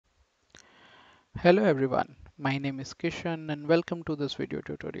Hello everyone, my name is Kishan and welcome to this video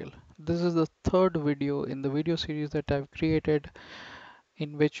tutorial. This is the third video in the video series that I've created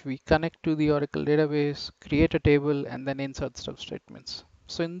in which we connect to the Oracle database, create a table and then insert stub statements.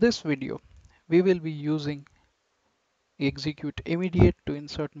 So in this video, we will be using execute immediate to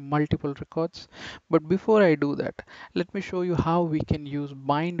insert multiple records. But before I do that, let me show you how we can use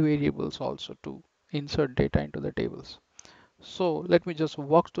bind variables also to insert data into the tables. So let me just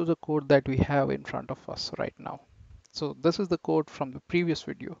walk through the code that we have in front of us right now. So this is the code from the previous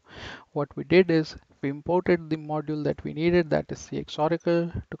video. What we did is we imported the module that we needed, that is CX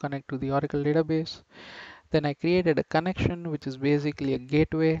Oracle, to connect to the Oracle database. Then I created a connection, which is basically a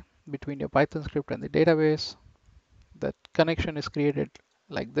gateway between your Python script and the database. That connection is created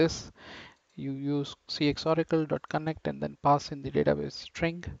like this. You use CX Oracle.connect and then pass in the database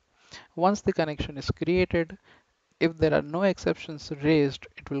string. Once the connection is created, if there are no exceptions raised,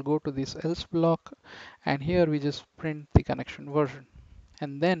 it will go to this else block, and here we just print the connection version.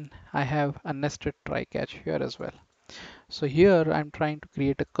 And then I have a nested try catch here as well. So here I'm trying to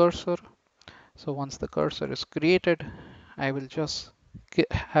create a cursor. So once the cursor is created, I will just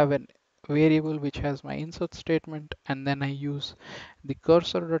have a variable which has my insert statement, and then I use the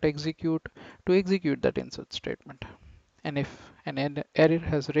cursor.execute to execute that insert statement. And if an error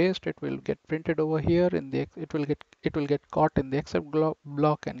has raised, it will get printed over here in the it will get caught in the except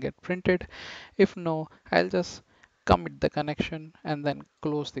block and get printed. If no, I'll just commit the connection and then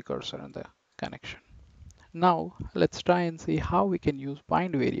close the cursor in the connection. Now let's try and see how we can use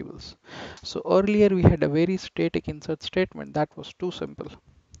bind variables. So earlier we had a very static insert statement that was too simple.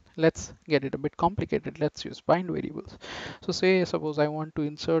 Let's get it a bit complicated. Let's use bind variables. So suppose I want to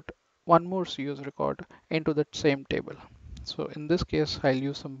insert one more CO's record into that same table. So in this case, I'll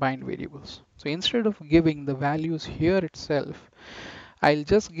use some bind variables. So instead of giving the values here itself, I'll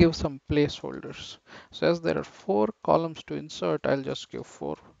just give some placeholders. So as there are 4 columns to insert, I'll just give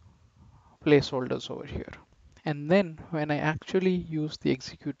 4 placeholders over here. And then when I actually use the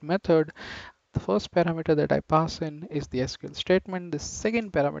execute method, the first parameter that I pass in is the SQL statement. The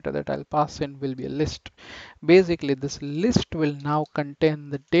second parameter that I'll pass in will be a list. Basically, this list will now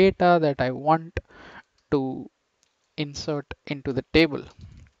contain the data that I want to insert into the table.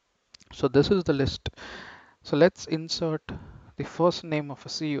 So this is the list. So let's insert the first name of a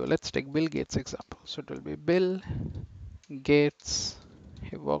CEO. Let's take Bill Gates example. So it will be Bill Gates.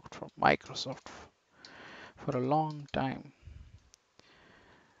 He worked for Microsoft for a long time.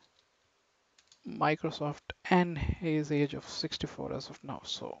 Microsoft, and his age of 64 as of now.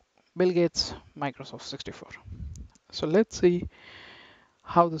 So Bill Gates, Microsoft 64. So let's see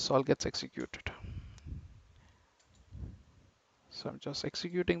how this all gets executed. So I'm just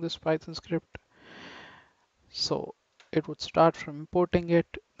executing this Python script. So it would start from importing it,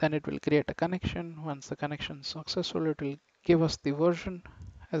 then it will create a connection. Once the connection is successful, it will give us the version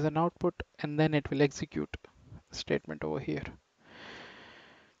as an output, and then it will execute the statement over here.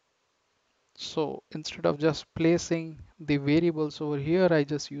 So instead of just placing the variables over here, I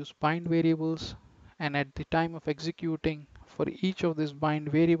just use bind variables, and at the time of executing for each of these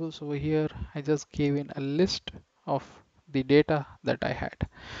bind variables over here, I just gave in a list of the data that I had.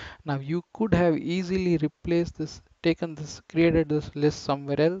 Now you could have easily replaced this, created this list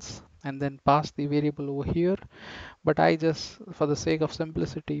somewhere else and then passed the variable over here, but I just, for the sake of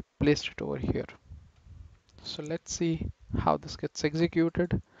simplicity, placed it over here. So let's see how this gets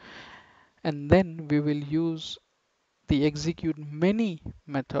executed, and then we will use the execute many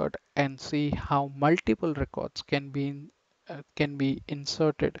method and see how multiple records can be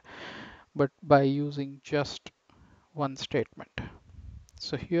inserted, but by using just one statement.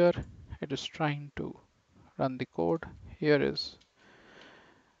 So here it is trying to run the code. Here is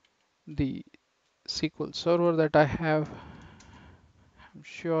the SQL server that I have. I'm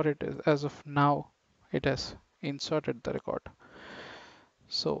sure it is, as of now, it has inserted the record.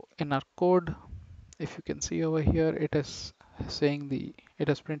 So in our code, if you can see over here, it is saying it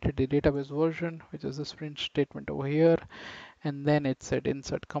has printed the database version, which is this print statement over here, and then it said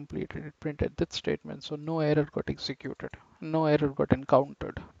insert completed. It printed that statement, so no error got executed, no error got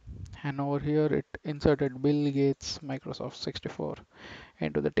encountered. And over here it inserted Bill Gates Microsoft 64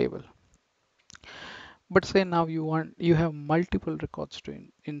 into the table. But say now you have multiple records to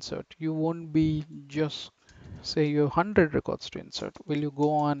insert. You won't be just, say you have 100 records to insert. Will you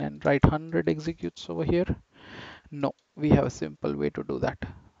go on and write 100 executes over here? No, we have a simple way to do that.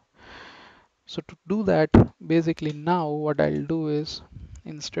 So to do that, basically now what I'll do is,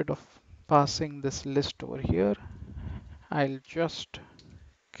 instead of passing this list over here, I'll just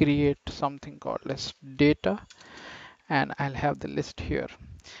create something called list data, and I'll have the list here.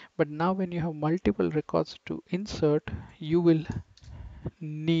 But now when you have multiple records to insert, you will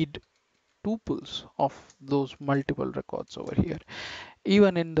need tuples of those multiple records over here.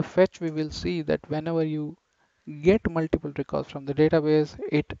 Even in the fetch, we will see that whenever you get multiple records from the database,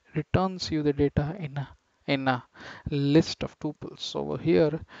 it returns you the data in a list of tuples. So over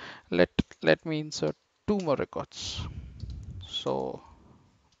here, let me insert two more records. So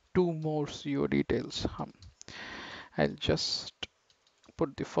two more CO details. I'll just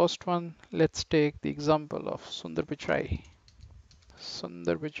put the first one. Let's take the example of Sundar Pichai.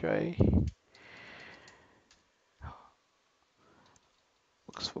 Sundar Pichai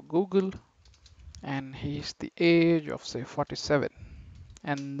works for Google and he's the age of say 47.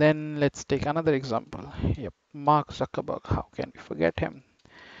 And then let's take another example. Yep, Mark Zuckerberg. How can we forget him?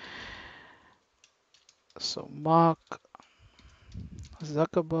 So Mark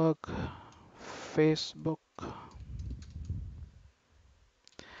Zuckerberg, Facebook,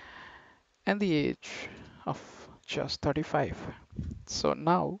 and the age of just 35. So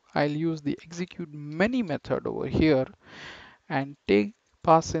now I'll use the execute many method over here and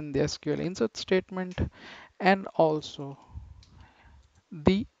pass in the SQL insert statement and also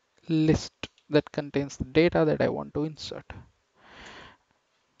the list that contains the data that I want to insert.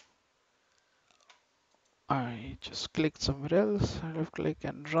 I just clicked somewhere else, left click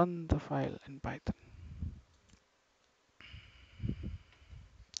and run the file in Python.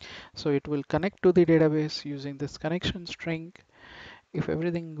 So it will connect to the database using this connection string. If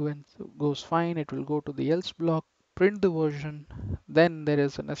everything goes fine, it will go to the else block, print the version. Then there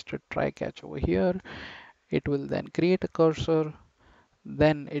is a nested try catch over here. It will then create a cursor.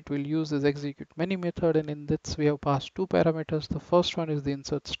 Then it will use this execute many method, and in this we have passed two parameters. The first one is the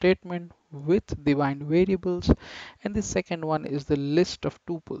insert statement with defined variables, and the second one is the list of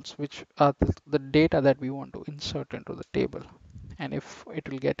tuples, which are the data that we want to insert into the table. And if it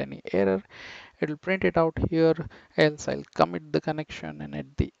will get any error, it will print it out here, else I'll commit the connection, and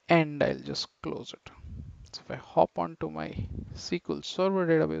at the end I'll just close it. So if I hop onto my SQL Server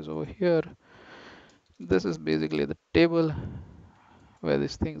database over here, this is basically the table where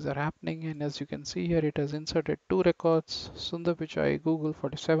these things are happening, and as you can see here, it has inserted two records: Sundar Pichai, Google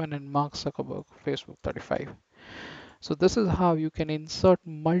 47, and Mark Zuckerberg, Facebook 35. So this is how you can insert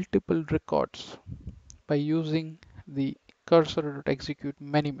multiple records by using the cursor.execute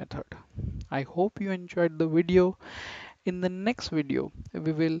many method. I hope you enjoyed the video. In the next video,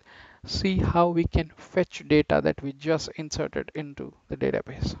 we will see how we can fetch data that we just inserted into the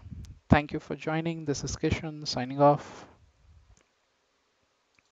database. Thank you for joining. This is Kishan signing off.